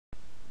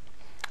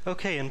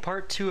Okay, in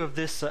part 2 of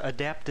this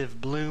adaptive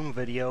bloom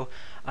video,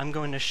 I'm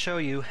going to show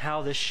you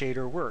how this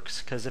shader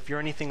works, because if you're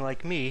anything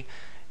like me,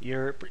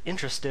 you're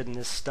interested in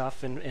this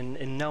stuff and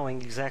in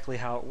knowing exactly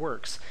how it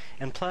works.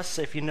 And plus,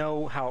 if you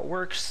know how it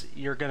works,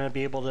 you're going to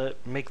be able to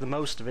make the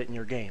most of it in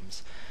your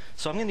games.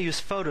 So I'm going to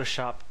use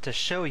Photoshop to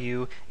show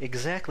you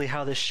exactly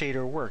how this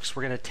shader works.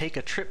 We're going to take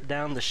a trip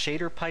down the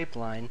shader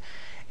pipeline,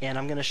 and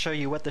I'm going to show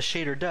you what the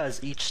shader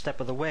does each step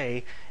of the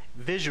way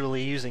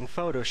visually using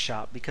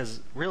Photoshop, because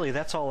really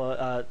that's all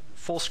a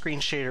full screen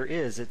shader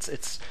is.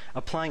 It's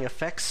applying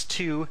effects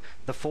to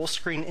the full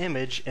screen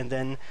image and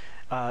then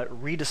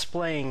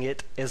redisplaying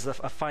it as a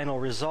final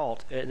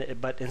result.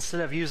 But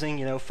instead of using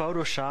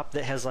Photoshop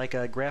that has like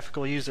a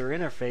graphical user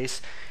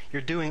interface,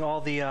 you're doing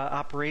all the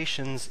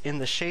operations in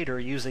the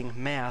shader using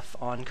math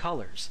on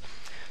colors.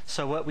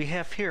 So what we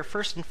have here,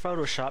 first in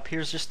Photoshop,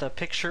 here's just a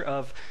picture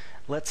of,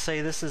 let's say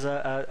this is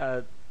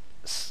a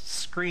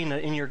screen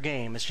in your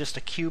game. It's just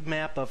a cube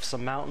map of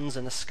some mountains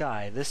and a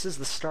sky. This is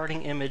the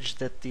starting image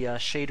that the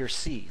shader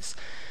sees.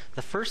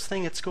 The first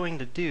thing it's going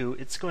to do,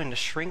 it's going to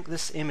shrink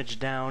this image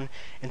down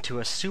into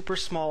a super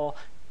small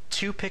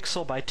 2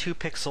 pixel by 2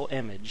 pixel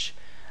image,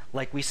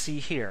 like we see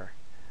here.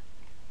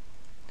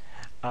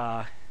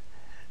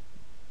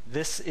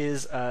 This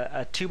is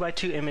a 2 by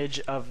 2 image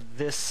of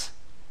this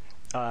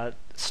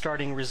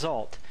starting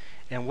result.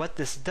 And what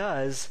this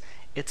does,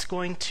 it's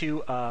going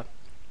to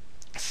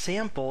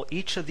sample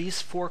each of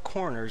these 4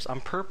 corners.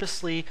 I'm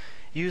purposely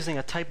using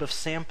a type of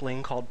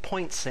sampling called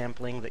point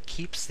sampling that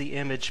keeps the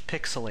image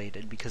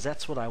pixelated, because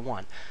that's what I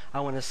want.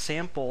 I want to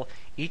sample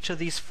each of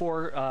these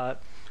 4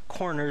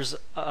 corners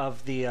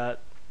of the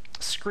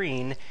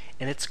screen,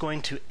 and it's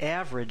going to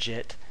average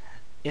it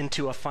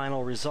into a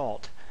final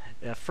result.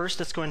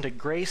 First it's going to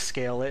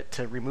grayscale it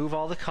to remove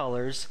all the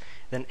colors,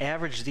 then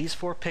average these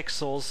 4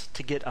 pixels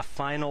to get a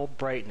final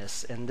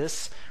brightness, and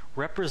this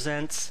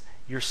represents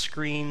your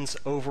screen's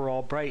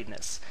overall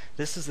brightness.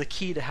 This is the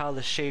key to how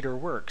the shader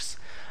works.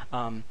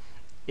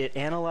 It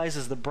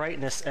analyzes the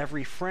brightness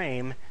every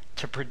frame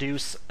to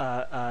produce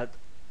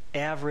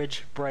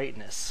average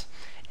brightness.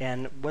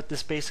 And what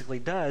this basically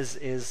does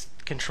is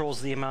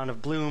controls the amount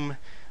of bloom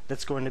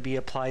that's going to be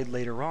applied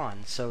later on.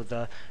 So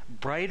the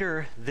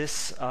brighter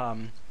this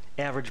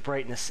average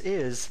brightness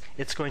is,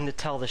 it's going to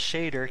tell the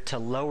shader to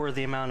lower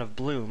the amount of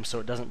bloom so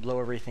it doesn't blow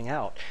everything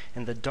out.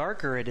 And the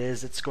darker it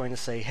is, it's going to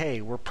say,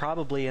 hey, we're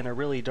probably in a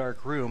really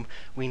dark room,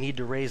 we need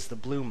to raise the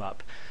bloom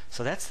up.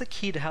 So that's the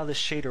key to how this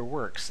shader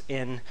works.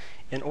 In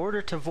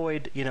order to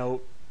avoid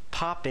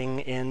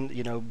popping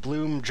and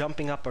bloom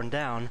jumping up and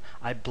down,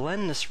 I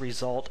blend this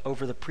result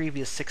over the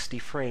previous 60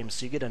 frames,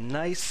 so you get a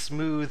nice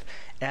smooth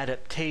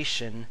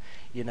adaptation,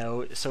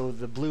 so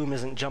the bloom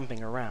isn't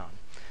jumping around.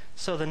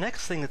 So the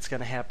next thing that's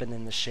going to happen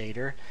in the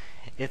shader,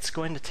 it's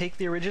going to take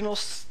the original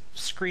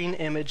screen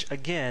image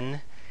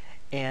again,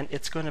 and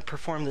it's going to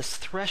perform this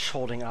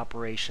thresholding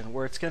operation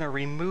where it's going to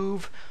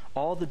remove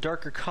all the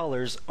darker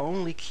colors,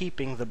 only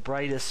keeping the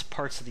brightest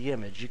parts of the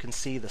image. You can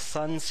see the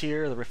sun's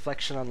here, the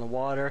reflection on the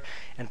water,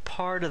 and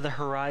part of the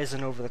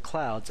horizon over the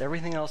clouds.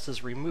 Everything else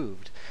is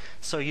removed.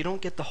 So you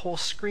don't get the whole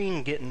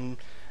screen getting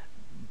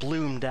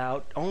bloomed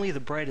out, only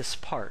the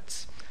brightest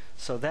parts.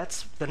 So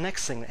that's the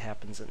next thing that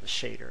happens in the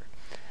shader.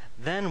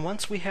 Then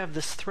once we have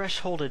this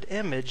thresholded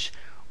image,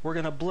 we're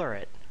going to blur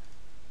it,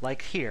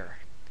 like here.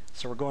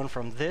 So we're going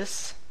from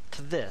this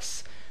to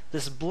this.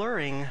 This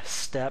blurring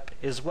step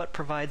is what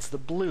provides the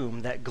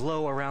bloom, that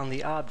glow around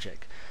the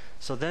object.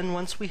 So then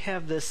once we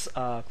have this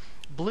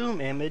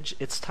bloom image,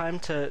 it's time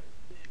to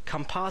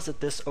composite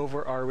this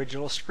over our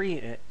original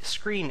screen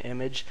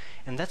image,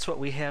 and that's what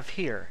we have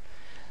here.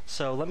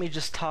 So let me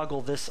just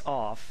toggle this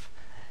off.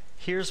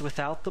 Here's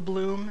without the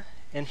bloom,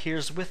 and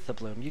here's with the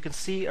bloom. You can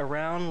see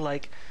around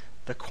like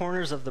the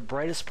corners of the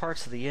brightest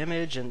parts of the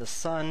image and the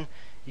sun,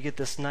 you get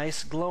this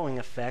nice glowing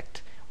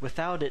effect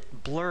without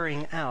it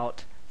blurring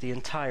out the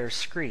entire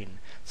screen.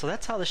 So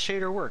that's how the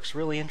shader works.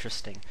 Really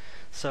interesting.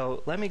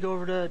 So let me go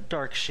over to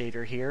Dark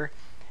Shader here,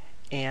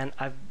 and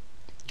I've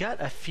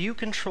got a few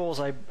controls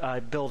I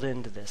built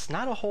into this.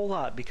 Not a whole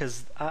lot,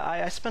 because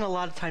I spent a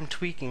lot of time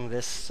tweaking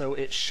this, so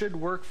it should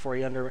work for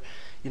you under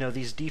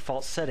these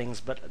default settings,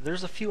 but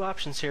there's a few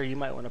options here you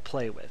might want to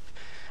play with.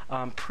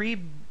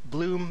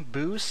 Pre-bloom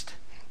boost.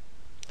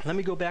 Let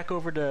me go back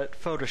over to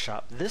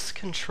Photoshop. This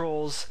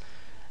controls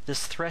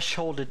this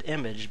thresholded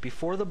image.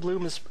 Before the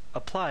bloom is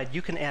applied,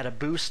 you can add a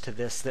boost to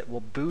this that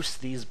will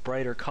boost these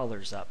brighter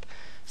colors up.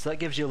 So that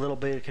gives you a little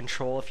bit of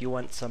control if you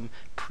want some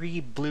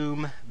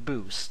pre-bloom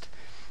boost.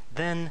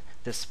 Then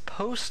this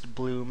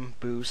post-bloom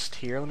boost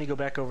here, let me go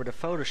back over to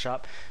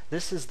Photoshop.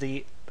 This is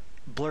the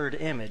blurred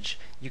image.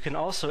 You can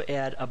also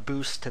add a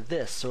boost to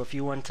this. So if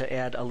you want to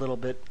add a little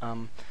bit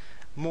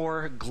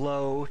more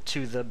glow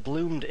to the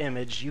bloomed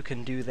image, you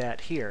can do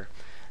that here.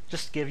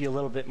 Just to give you a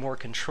little bit more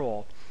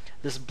control.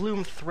 This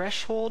bloom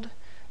threshold,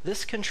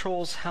 this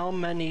controls how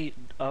much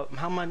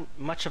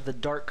of the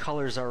dark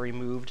colors are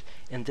removed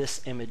in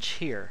this image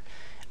here.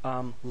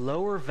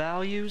 Lower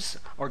values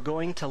are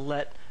going to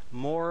let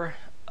more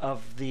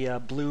of the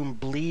bloom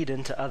bleed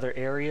into other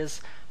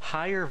areas.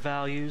 Higher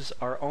values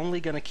are only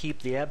going to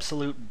keep the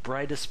absolute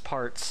brightest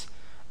parts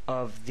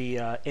of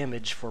the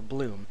image for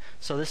bloom.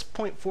 So this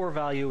 0.4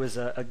 value is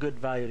a good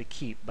value to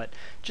keep, but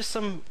just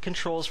some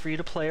controls for you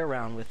to play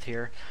around with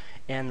here.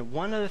 And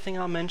one other thing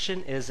I'll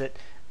mention is that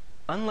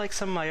unlike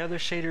some of my other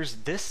shaders,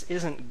 this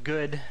isn't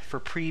good for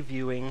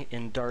previewing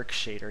in Dark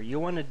Shader. You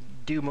want to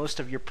do most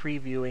of your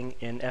previewing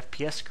in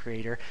FPS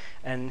Creator,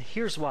 and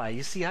here's why.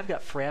 You see I've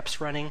got Fraps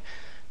running.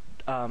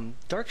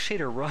 Dark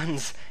Shader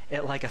runs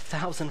at like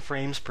 1,000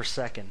 frames per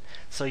second,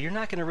 so you're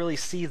not going to really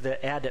see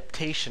the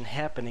adaptation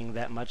happening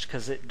that much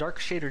because Dark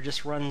Shader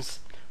just runs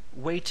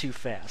way too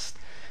fast.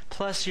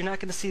 Plus, you're not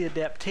going to see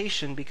the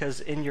adaptation because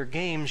in your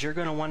games you're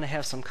going to want to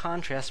have some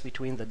contrast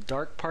between the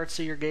dark parts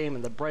of your game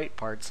and the bright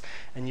parts,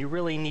 and you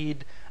really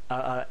need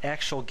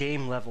actual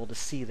game level to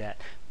see that.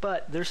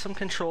 But there's some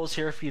controls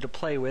here for you to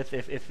play with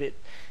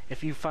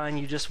if you find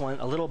you just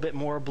want a little bit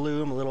more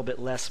bloom, a little bit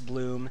less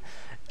bloom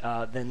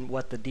than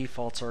what the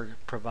defaults are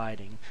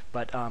providing.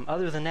 But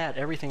other than that,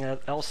 everything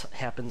else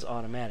happens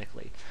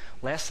automatically.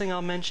 Last thing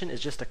I'll mention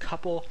is just a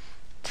couple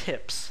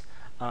tips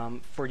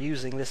for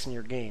using this in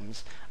your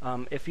games.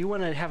 If you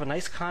want to have a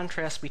nice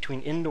contrast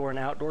between indoor and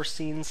outdoor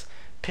scenes,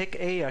 pick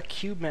a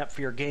cube map for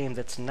your game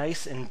that's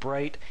nice and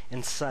bright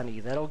and sunny.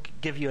 That'll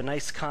give you a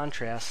nice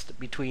contrast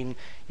between,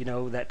 you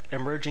know, that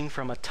emerging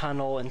from a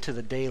tunnel into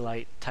the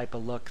daylight type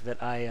of look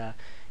that I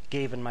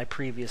gave in my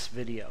previous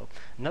video.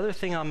 Another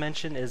thing I'll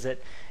mention is that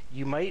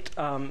you might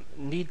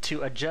need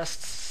to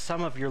adjust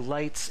some of your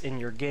lights in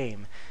your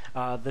game.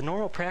 The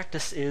normal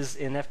practice is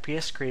in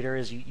FPS Creator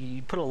is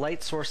you put a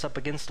light source up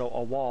against a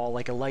wall,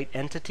 like a light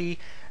entity,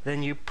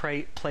 then you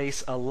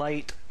place a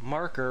light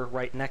marker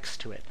right next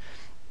to it.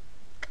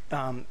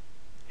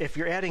 If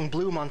you're adding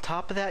bloom on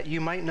top of that, you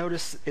might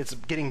notice it's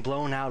getting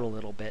blown out a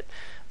little bit.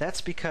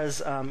 That's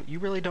because you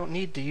really don't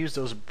need to use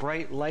those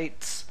bright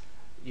lights,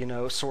 you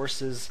know,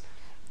 sources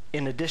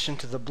in addition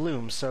to the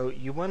bloom. So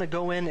you want to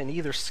go in and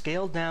either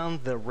scale down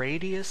the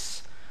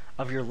radius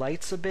of your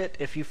lights a bit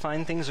if you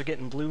find things are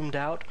getting bloomed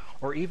out,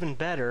 or even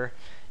better,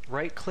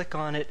 right click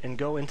on it and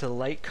go into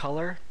light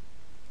color,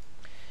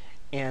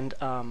 and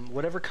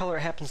whatever color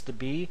it happens to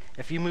be,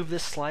 if you move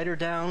this slider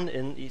down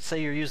and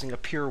say you're using a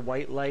pure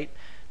white light,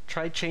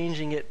 try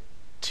changing it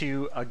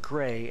to a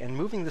gray, and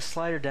moving the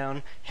slider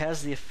down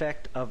has the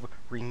effect of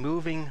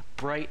removing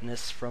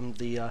brightness from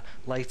the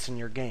lights in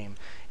your game.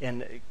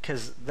 And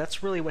because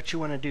that's really what you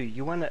want to do.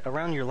 You want to,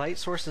 around your light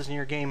sources in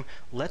your game,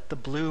 let the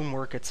bloom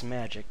work its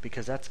magic,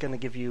 because that's going to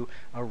give you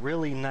a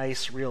really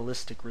nice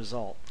realistic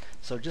result.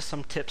 So just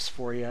some tips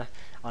for you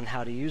on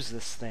how to use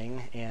this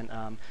thing.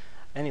 And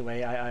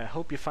anyway, I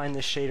hope you find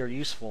this shader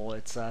useful.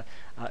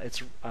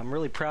 I'm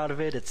really proud of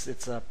it.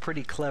 It's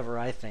pretty clever,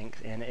 I think,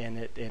 and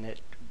it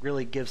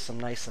really gives some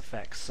nice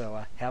effects.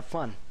 So have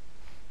fun.